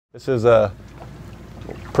This is a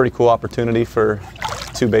pretty cool opportunity for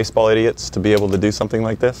two baseball idiots to be able to do something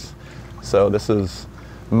like this. So this is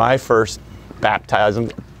my first baptism,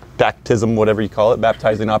 whatever you call it,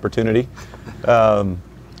 baptizing opportunity.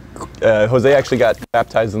 Jose actually got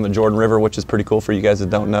baptized in the Jordan River, which is pretty cool for you guys that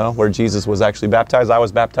don't know, where Jesus was actually baptized. I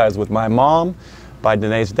was baptized with my mom by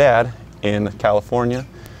Danae's dad in California.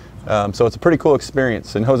 So it's a pretty cool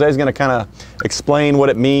experience, and Jose's going to kind of explain what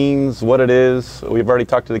it means, what it is. We've already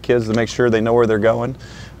talked to the kids to make sure they know where they're going,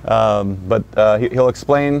 but he'll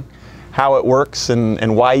explain how it works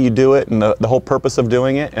and why you do it and the whole purpose of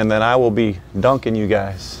doing it, and then I will be dunking you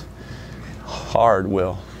guys hard,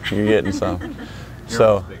 Will. You're getting some.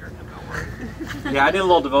 So yeah, I did a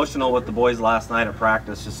little devotional with the boys last night at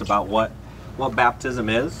practice just about what baptism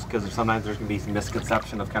is, because sometimes there's going to be some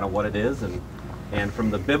misconception of kind of what it is, and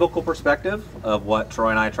from the biblical perspective of what Troy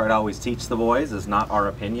and I try to always teach the boys is not our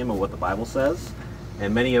opinion but what the Bible says.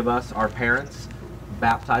 And many of us, our parents,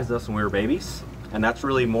 baptized us when we were babies, and that's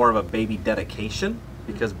really more of a baby dedication,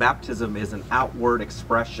 because baptism is an outward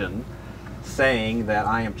expression saying that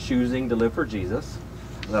I am choosing to live for Jesus,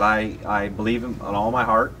 that I believe in all my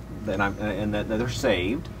heart, and that they're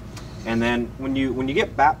saved. And then when you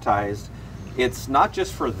get baptized, it's not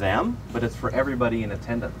just for them, but it's for everybody in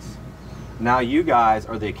attendance. Now you guys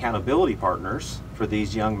are the accountability partners for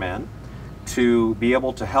these young men to be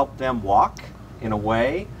able to help them walk in a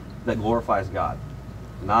way that glorifies God.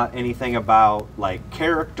 Not anything about like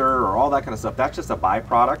character or all that kind of stuff. That's just a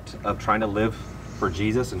byproduct of trying to live for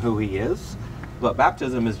Jesus and who He is. But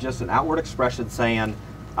baptism is just an outward expression saying,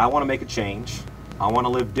 I want to make a change. I want to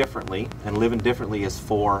live differently, and living differently is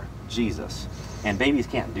for Jesus. And babies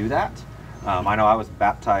can't do that. I know I was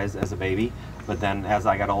baptized as a baby, but then as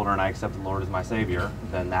I got older and I accepted the Lord as my Savior,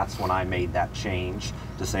 then that's when I made that change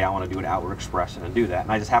to say I want to do an outward expression and do that.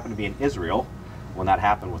 And I just happened to be in Israel when that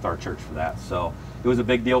happened with our church for that. So it was a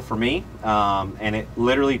big deal for me, and it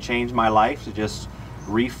literally changed my life to just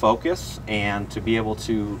refocus and to be able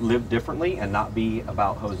to live differently and not be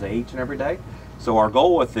about Jose each and every day. So our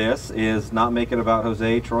goal with this is not make it about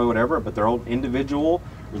Jose, Troy, whatever, but their own individual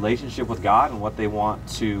relationship with God and what they want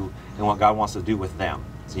to, and what God wants to do with them.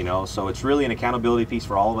 You know, so it's really an accountability piece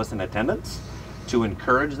for all of us in attendance to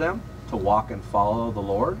encourage them to walk and follow the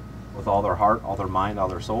Lord with all their heart, all their mind, all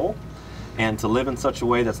their soul, and to live in such a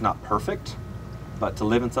way that's not perfect, but to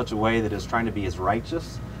live in such a way that is trying to be as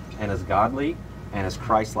righteous and as godly and as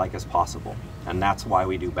Christ-like as possible. And that's why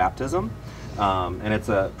we do baptism. And it's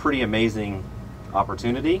a pretty amazing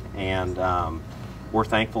opportunity, and we're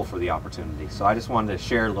thankful for the opportunity. So I just wanted to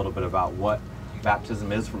share a little bit about what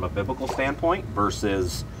baptism is from a biblical standpoint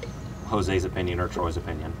versus Jose's opinion or Troy's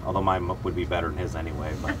opinion. Although mine would be better than his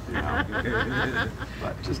anyway, but you know.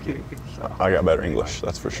 But just kidding. So. I got better English,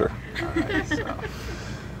 that's for sure. All right,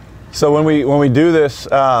 So when we do this,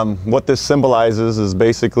 what this symbolizes is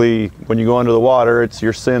basically when you go under the water, it's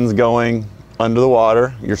your sins going under the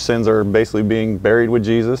water. Your sins are basically being buried with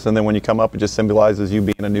Jesus, and then when you come up, it just symbolizes you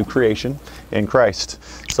being a new creation in Christ.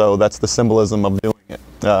 So that's the symbolism of doing it.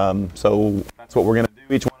 So that's what we're going to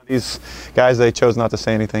do. Each one of these guys, they chose not to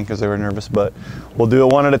say anything because they were nervous, but we'll do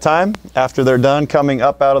it one at a time. After they're done coming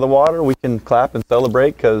up out of the water, we can clap and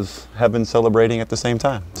celebrate because heaven's celebrating at the same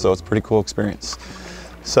time. So it's a pretty cool experience.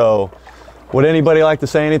 So would anybody like to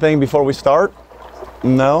say anything before we start?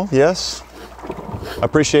 No? Yes? I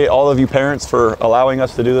appreciate all of you parents for allowing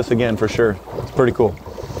us to do this again, for sure. It's pretty cool.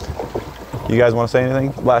 You guys want to say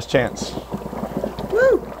anything? Last chance.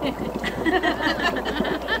 Woo!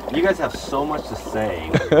 You guys have so much to say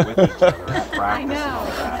when you're with each other at practice and all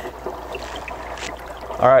that.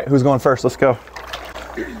 All right, who's going first? Let's go.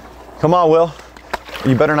 Come on, Will.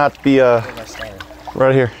 You better not be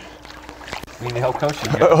right here. I mean, the whole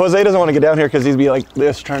coaching. Jose doesn't want to get down here because he'd be like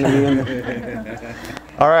this trying to be in there.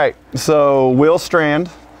 All right, so Will Strand.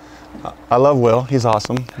 I love Will. He's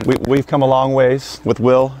awesome. We've come a long ways with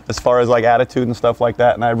Will as far as like attitude and stuff like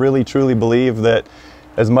that, and I really truly believe that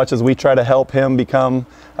as much as we try to help him become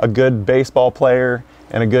a good baseball player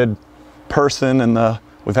and a good person, and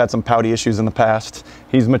we've had some pouty issues in the past,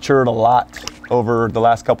 he's matured a lot over the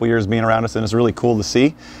last couple years being around us, and it's really cool to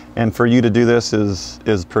see. And for you to do this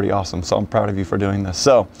is pretty awesome. So I'm proud of you for doing this.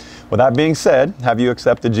 So with that being said, have you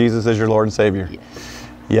accepted Jesus as your Lord and Savior? Yes.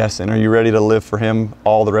 Yes, and are you ready to live for Him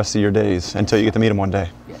all the rest of your days until you get to meet Him one day?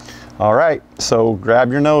 Yes. All right, so grab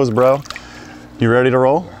your nose, bro. You ready to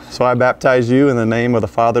roll? Yes. So I baptize you in the name of the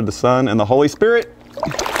Father, the Son, and the Holy Spirit.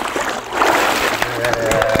 Yeah,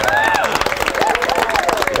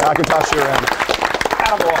 I can toss you around.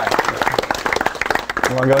 Attaboy.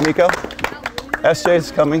 You want to go, Nico? SJ's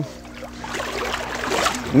coming.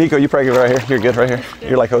 Nico, you probably get right here. You're good right here.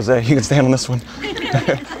 You're like Jose. You can stand on this one.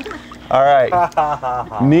 All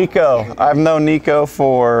right. Nico. I've known Nico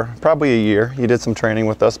for probably a year. He did some training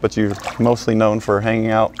with us, but you're mostly known for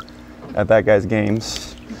hanging out at that guy's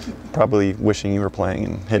games. Probably wishing you were playing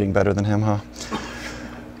and hitting better than him, huh?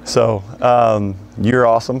 So you're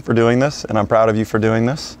awesome for doing this, and I'm proud of you for doing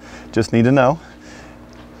this. Just need to know,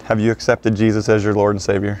 have you accepted Jesus as your Lord and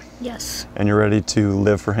Savior? Yes. And you're ready to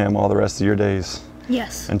live for Him all the rest of your days?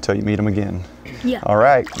 Yes. Until you meet Him again? Yeah. All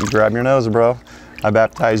right, you grab your nose, bro. I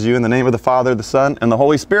baptize you in the name of the Father, the Son, and the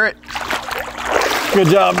Holy Spirit. Good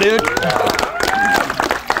job, dude.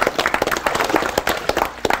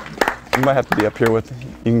 You might have to be up here with,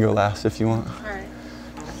 you can go last if you want. All right.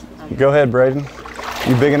 Go ahead, Braden.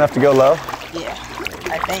 You big enough to go low? Yeah,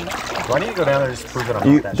 I think. Do I need to go down there and just prove that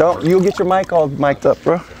I'm not that short? You'll get your mic all mic'd up,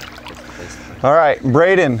 bro. All right,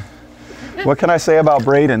 Braden. What can I say about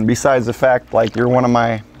Braden besides the fact, like, you're one of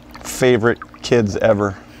my favorite kids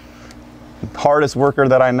ever? Hardest worker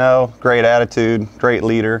that I know, great attitude, great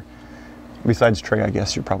leader. Besides Trey, I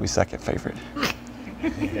guess you're probably second favorite.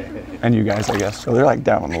 And you guys, I guess. So they're like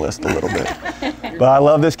down on the list a little bit. But I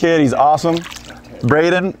love this kid. He's awesome.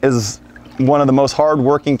 Braden is one of the most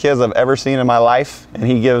hard-working kids I've ever seen in my life, and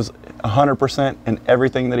he gives 100% in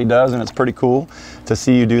everything that he does, and it's pretty cool to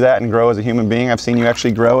see you do that and grow as a human being. I've seen you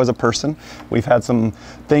actually grow as a person. We've had some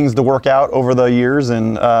things to work out over the years,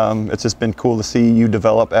 and it's just been cool to see you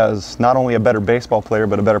develop as not only a better baseball player,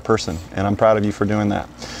 but a better person, and I'm proud of you for doing that.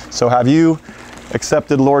 So have you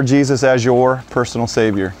accepted Lord Jesus as your personal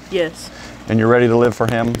Savior? Yes. And you're ready to live for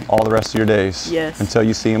Him all the rest of your days? Yes. Until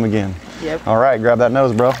you see Him again? Yep. All right, grab that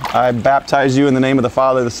nose, bro. I baptize you in the name of the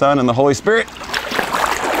Father, the Son, and the Holy Spirit.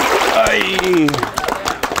 Aye.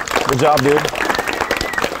 Good job, dude.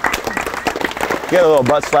 You get a little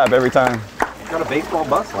butt slap every time. Got a baseball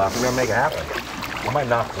butt slap. We're gonna make it happen. I might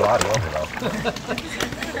knock Lottie over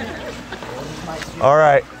though. All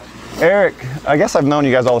right, Eric. I guess I've known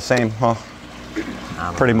you guys all the same, huh?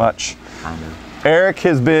 Pretty much. I know. Eric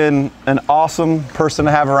has been an awesome person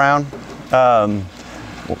to have around.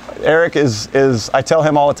 Eric is, I tell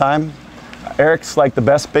him all the time, Eric's like the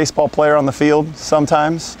best baseball player on the field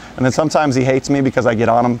sometimes, and then sometimes he hates me because I get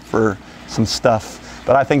on him for some stuff.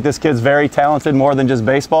 But I think this kid's very talented, more than just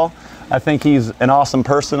baseball. I think he's an awesome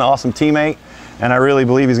person, awesome teammate, and I really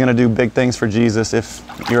believe he's gonna do big things for Jesus if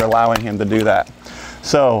you're allowing him to do that.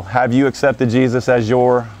 So, have you accepted Jesus as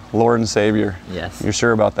your Lord and Savior? Yes. You're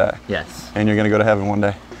sure about that? Yes. And you're gonna go to heaven one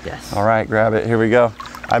day? Yes. All right, grab it. Here we go.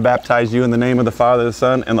 I baptize you in the name of the Father, the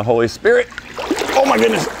Son, and the Holy Spirit. Oh my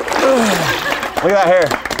goodness. Ugh. Look at that hair.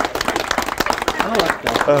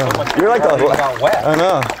 You're like a... wet. I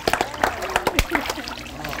know.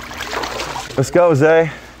 Let's go, Zay.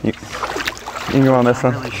 You can go on this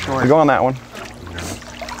one. really short. You go on that one.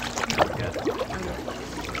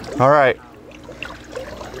 All right.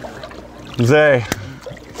 Zay.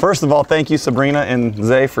 First of all, thank you, Sabrina and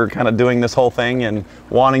Zay, for kind of doing this whole thing and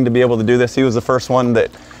wanting to be able to do this. He was the first one that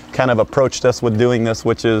kind of approached us with doing this,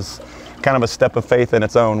 which is kind of a step of faith in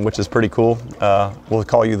its own, which is pretty cool. We'll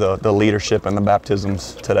call you the leadership and the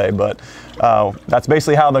baptisms today, but that's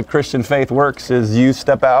basically how the Christian faith works, is you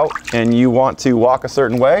step out and you want to walk a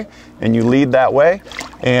certain way and you lead that way,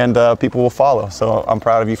 and people will follow. So I'm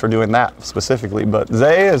proud of you for doing that specifically. But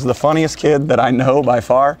Zay is the funniest kid that I know by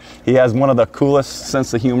far. He has one of the coolest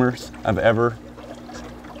sense of humors I've ever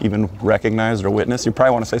even recognized or witnessed. You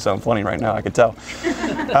probably want to say something funny right now, I could tell.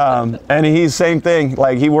 And he's same thing.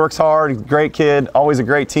 Like, he works hard, great kid, always a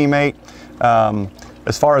great teammate.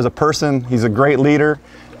 As far as a person, he's a great leader.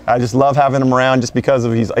 I just love having him around just because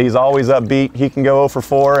of he's always upbeat. He can go 0 for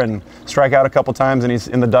 4 and strike out a couple times, and he's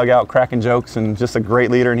in the dugout cracking jokes, and just a great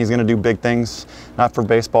leader, and he's going to do big things, not for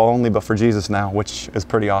baseball only, but for Jesus now, which is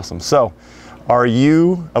pretty awesome. So, are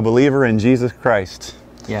you a believer in Jesus Christ?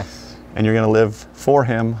 Yes. And you're going to live for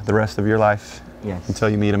Him the rest of your life? Yes. Until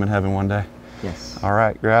you meet Him in heaven one day? Yes. All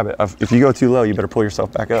right, grab it. If you go too low, you better pull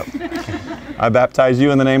yourself back up. I baptize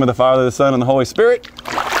you in the name of the Father, the Son, and the Holy Spirit.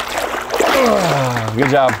 Good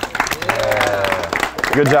job.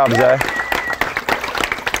 Yeah. Good job, Zay.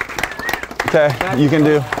 Okay, you can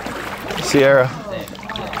do Sierra.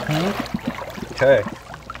 Okay.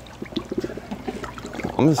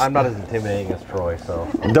 I'm I'm not as intimidating as Troy, so.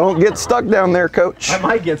 Don't get stuck down there, Coach. I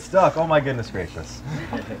might get stuck. Oh my goodness gracious.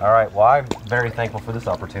 All right, well, I'm very thankful for this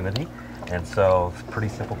opportunity. And so, pretty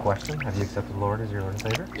simple question. Have you accepted the Lord as your Lord and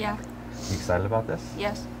Savior? Yeah. You excited about this?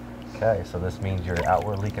 Yes. Okay, so this means you're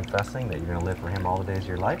outwardly confessing that you're going to live for Him all the days of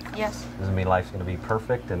your life. Yes. Doesn't mean life's going to be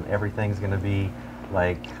perfect and everything's going to be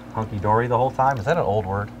like hunky-dory the whole time. Is that an old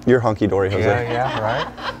word? You're hunky-dory, Jose. Yeah, right?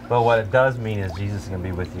 But what it does mean is Jesus is going to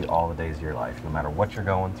be with you all the days of your life. No matter what you're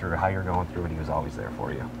going through, how you're going through it, he was always there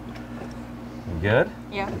for you. You good?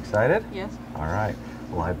 Yeah. Excited? Yes. All right.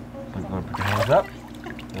 Well, I'm going to put your hands up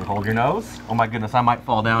and hold your nose. Oh my goodness, I might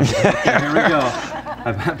fall down. Here we go.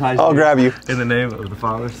 I baptize I'll grab you. in the name of the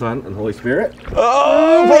Father, Son, and Holy Spirit.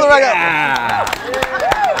 Oh, pull it back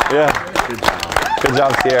up. Yeah. Good job. Good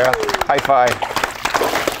job, Sierra. High five.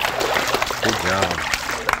 Good job.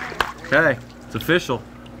 Okay, it's official.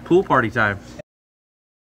 Pool party time.